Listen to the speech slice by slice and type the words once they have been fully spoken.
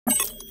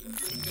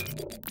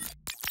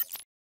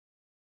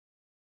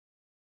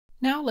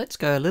Now let's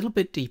go a little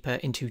bit deeper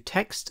into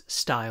text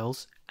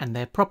styles and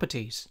their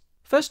properties.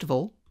 First of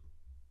all,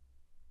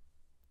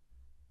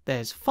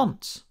 there's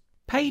fonts.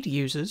 Paid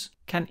users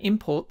can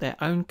import their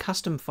own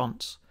custom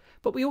fonts,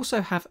 but we also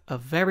have a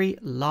very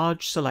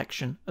large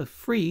selection of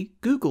free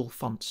Google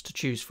fonts to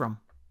choose from.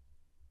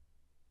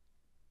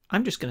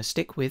 I'm just going to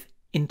stick with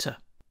Inter.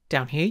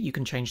 Down here you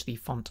can change the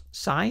font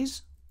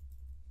size,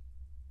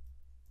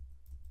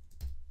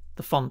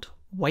 the font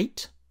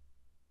weight,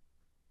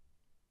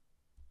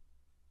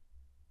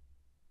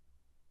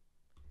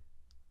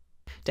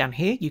 down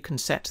here you can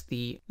set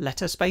the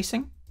letter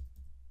spacing,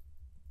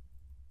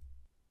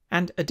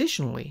 and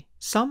additionally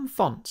some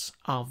fonts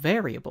are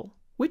variable,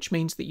 which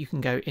means that you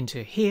can go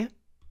into here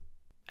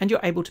and you're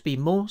able to be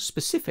more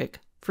specific.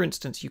 For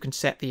instance, you can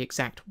set the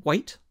exact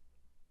weight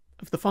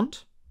of the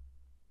font.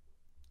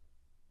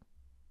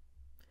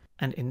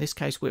 And in this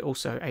case, we're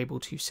also able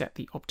to set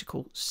the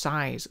optical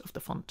size of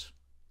the font.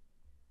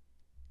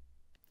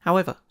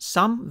 However,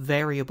 some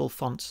variable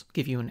fonts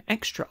give you an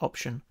extra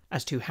option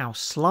as to how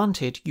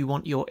slanted you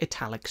want your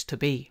italics to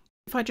be.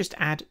 If I just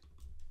add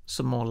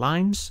some more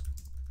lines,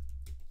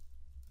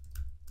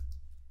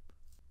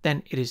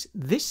 then it is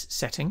this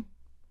setting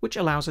which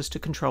allows us to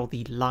control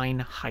the line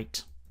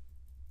height.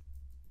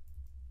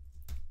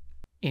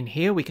 In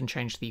here we can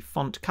change the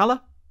font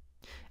color,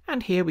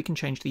 and here we can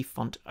change the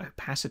font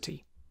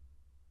opacity.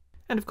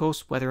 And of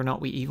course, whether or not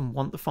we even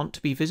want the font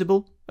to be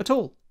visible at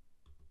all.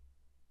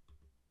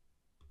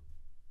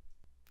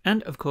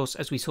 And of course,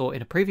 as we saw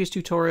in a previous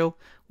tutorial,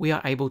 we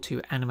are able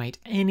to animate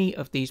any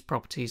of these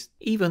properties,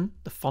 even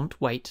the font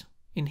weight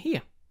in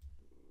here.